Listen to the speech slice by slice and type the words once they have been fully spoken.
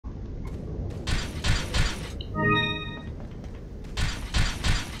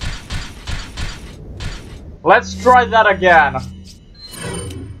Let's try that again.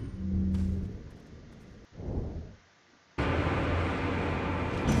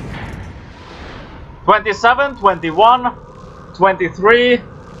 $27, $21, $23.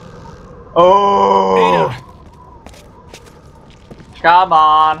 Oh! Come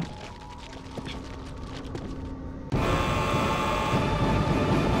on.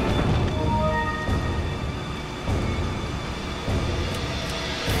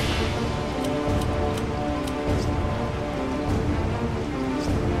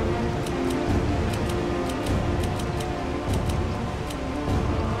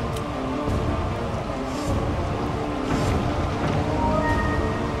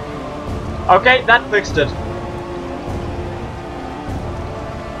 Okay, that fixed it.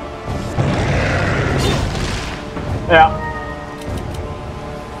 Yeah.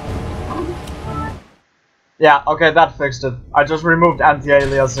 Yeah, okay, that fixed it. I just removed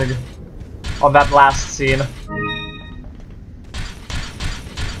anti-aliasing on that last scene.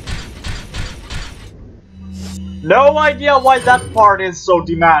 No idea why that part is so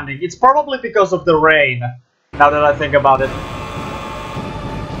demanding. It's probably because of the rain, now that I think about it.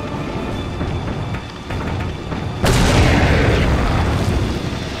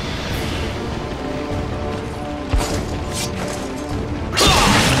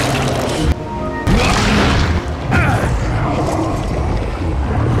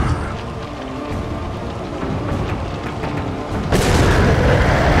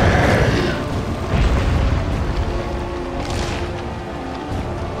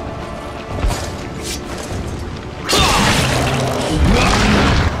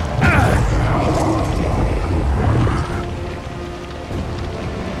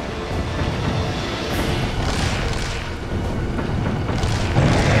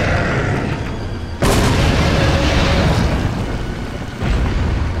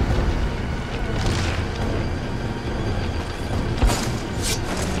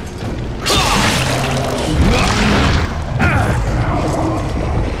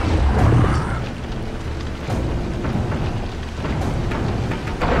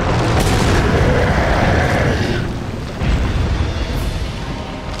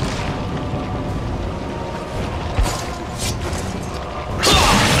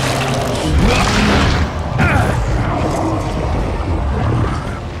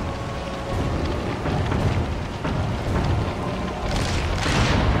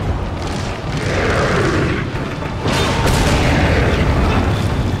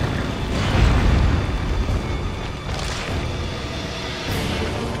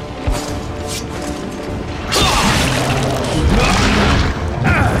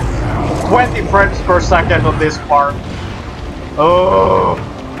 Frames per second on this part. Oh.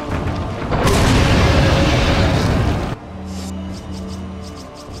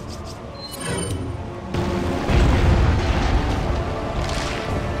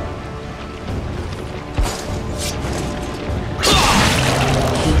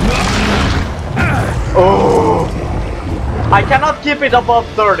 Oh. I cannot keep it above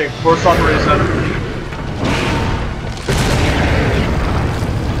 30 for some reason.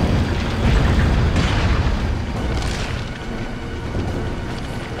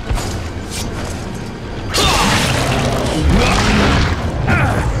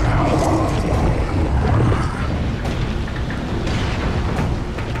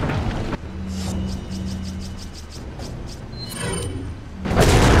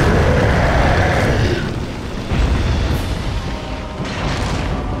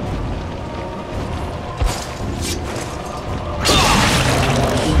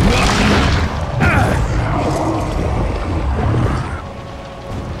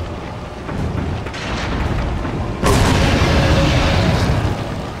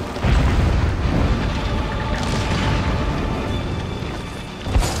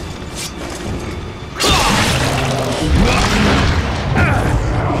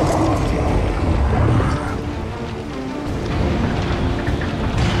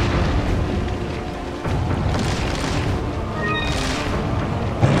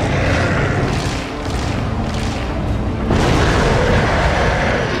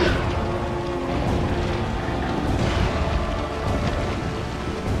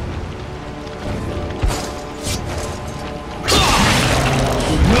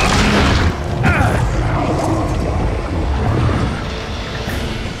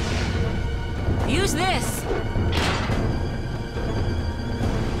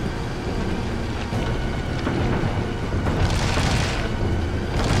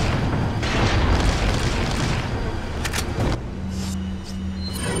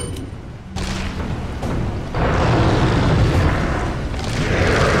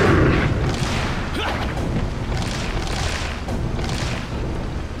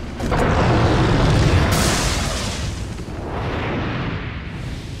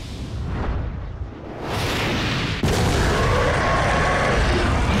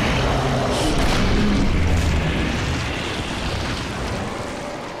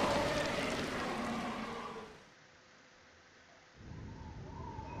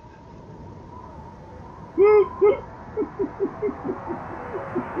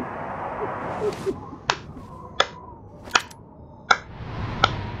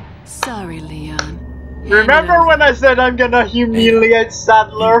 Remember when I said I'm gonna humiliate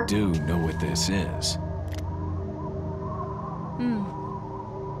Sadler? You do know what this is.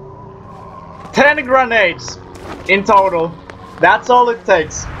 10 grenades in total. That's all it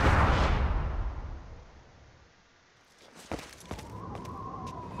takes.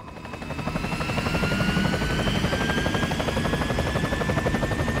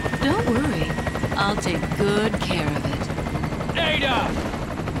 Don't worry. I'll take good care of it. Ada!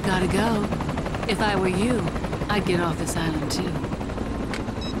 Gotta go. If I were you, I'd get off this island too.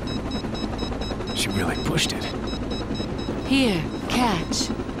 She really pushed it. Here, catch.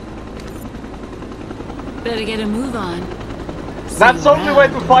 Better get a move on. That's the only way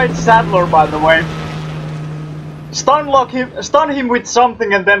to fight Sadler, by the way. Stun him with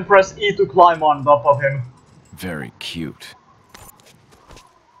something and then press E to climb on top of him. Very cute.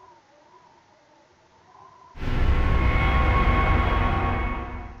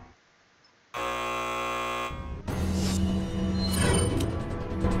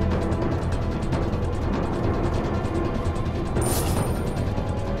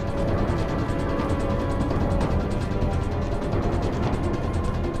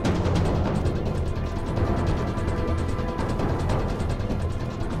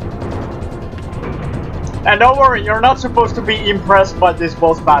 And don't worry, you're not supposed to be impressed by this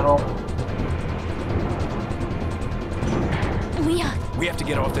boss battle. Leon! We have to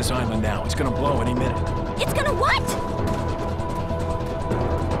get off this island now. It's gonna blow any minute. It's gonna what?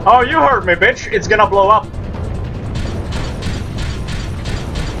 Oh, you heard me, bitch. It's gonna blow up.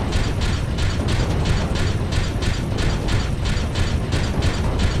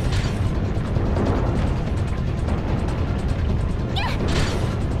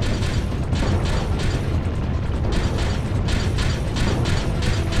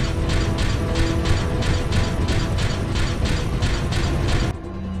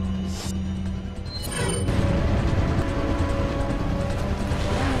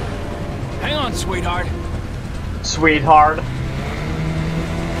 Hang on, sweetheart. Sweetheart.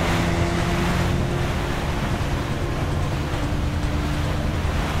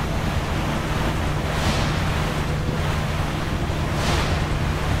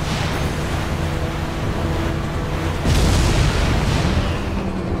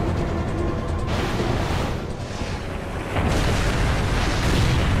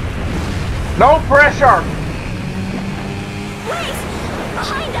 No pressure! Please!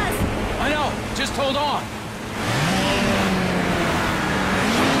 Behind us! I know. Just hold on.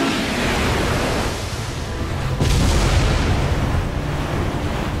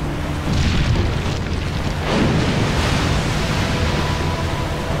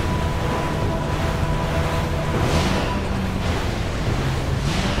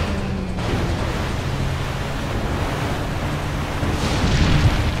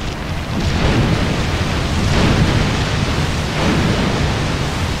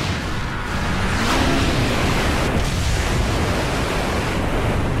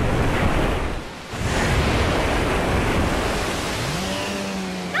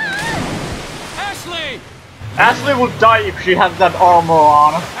 Ashley would die if she had that armor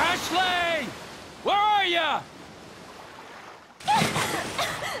on. Ashley! Where are you?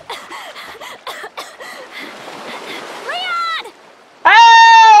 Leon!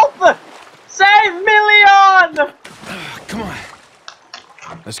 Help! Save me, Leon! Come on.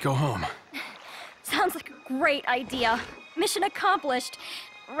 Let's go home. Sounds like a great idea. Mission accomplished.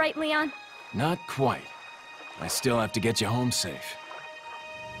 Right, Leon? Not quite. I still have to get you home safe.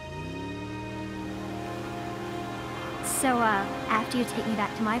 So, after you take me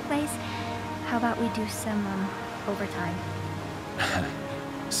back to my place, how about we do some, overtime?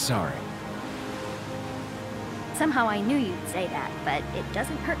 Sorry. Somehow I knew you'd say that, but it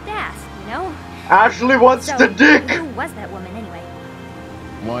doesn't hurt to ask, you know? Ashley wants So, the dick! who was that woman anyway?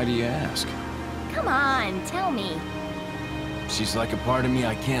 Why do you ask? Come on, tell me. She's like a part of me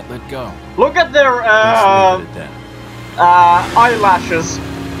I can't let go. Look at their, Let's leave it at that. eyelashes.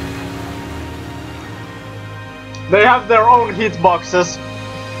 They have their own hitboxes,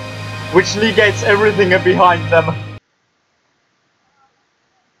 which negates everything behind them.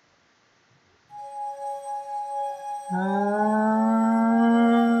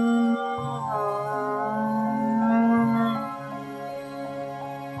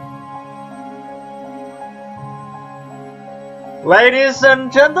 Ladies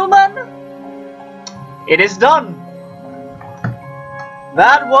and gentlemen, it is done.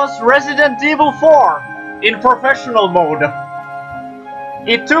 That was Resident Evil 4 in professional mode.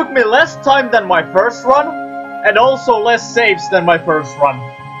 It took me less time than my first run, and also less saves than my first run.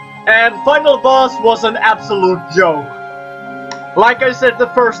 And final boss was an absolute joke. Like I said the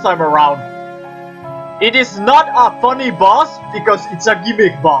first time around. It is not a funny boss because it's a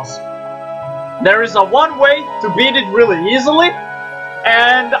gimmick boss. There is a one way to beat it really easily,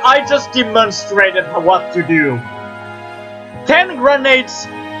 and I just demonstrated what to do. 10 grenades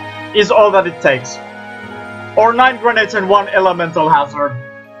is all that it takes. Or 9 grenades and 1 elemental hazard.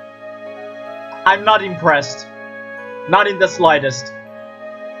 I'm not impressed. Not in the slightest.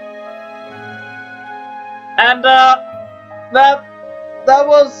 And that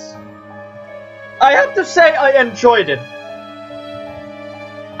was... I have to say I enjoyed it.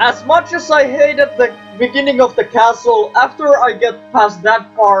 As much as I hated the beginning of the castle, after I get past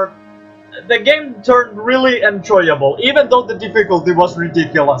that part, the game turned really enjoyable, even though the difficulty was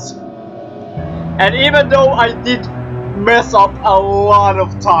ridiculous. And even though I did mess up a lot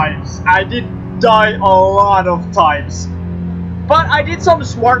of times, I did die a lot of times. But I did some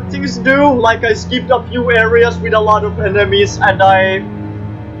smart things too, like I skipped a few areas with a lot of enemies, and I,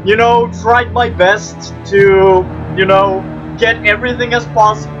 you know, tried my best to, you know, get everything as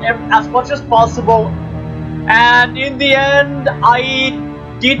much as possible. And in the end, I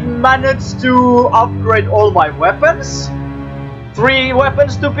did manage to upgrade all my weapons. 3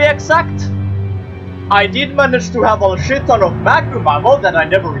 weapons to be exact. I did manage to have a shit ton of magnum ammo that I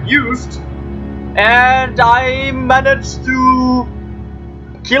never used. And I managed to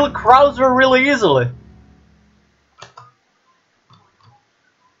kill Krauser really easily.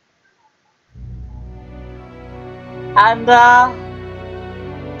 And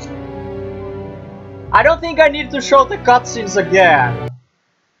I don't think I need to show the cutscenes again.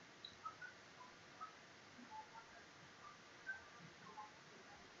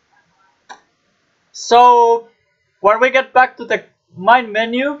 So, when we get back to the main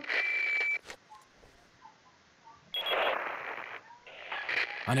menu...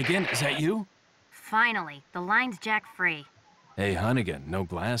 Hunnigan, is that you? Finally, the line's jack free. Hey, Hunnigan, no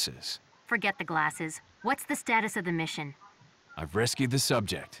glasses. Forget the glasses. What's the status of the mission? I've rescued the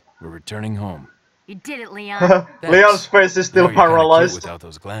subject. We're returning home. You did it, Leon. Leon's face is still paralyzed. Without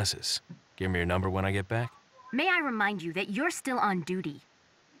those glasses. Give me your number when I get back. May I remind you that you're still on duty.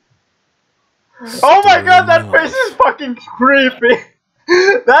 Oh my god, that face is fucking creepy.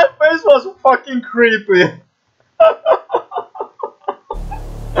 That face was fucking creepy.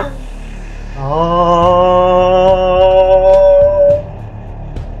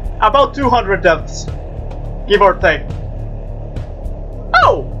 About 200 deaths, give or take.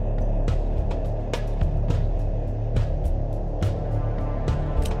 Oh!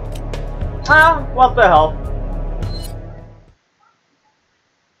 What the hell?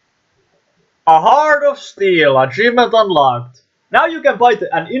 A Heart of Steel, achievement unlocked. Now you can buy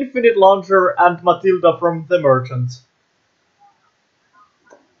an infinite launcher and Matilda from the merchant.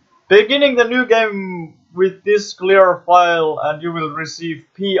 Beginning the new game with this clear file and you will receive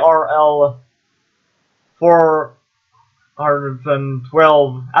PRL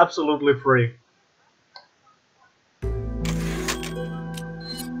 412 absolutely free.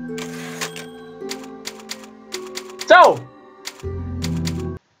 So,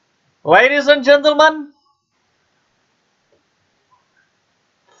 ladies and gentlemen,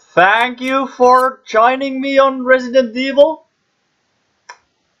 thank you for joining me on Resident Evil.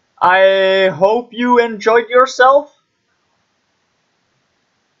 I hope you enjoyed yourself.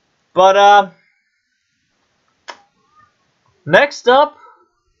 But next up,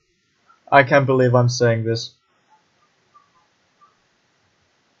 I can't believe I'm saying this.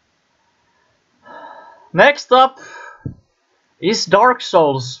 Next up is Dark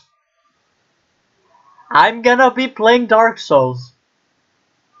Souls. I'm gonna be playing Dark Souls.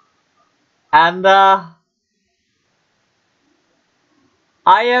 And I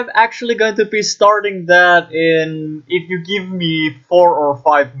am actually going to be starting that in, if you give me 4 or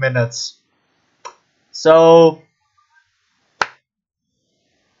 5 minutes. So,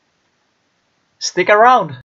 stick around.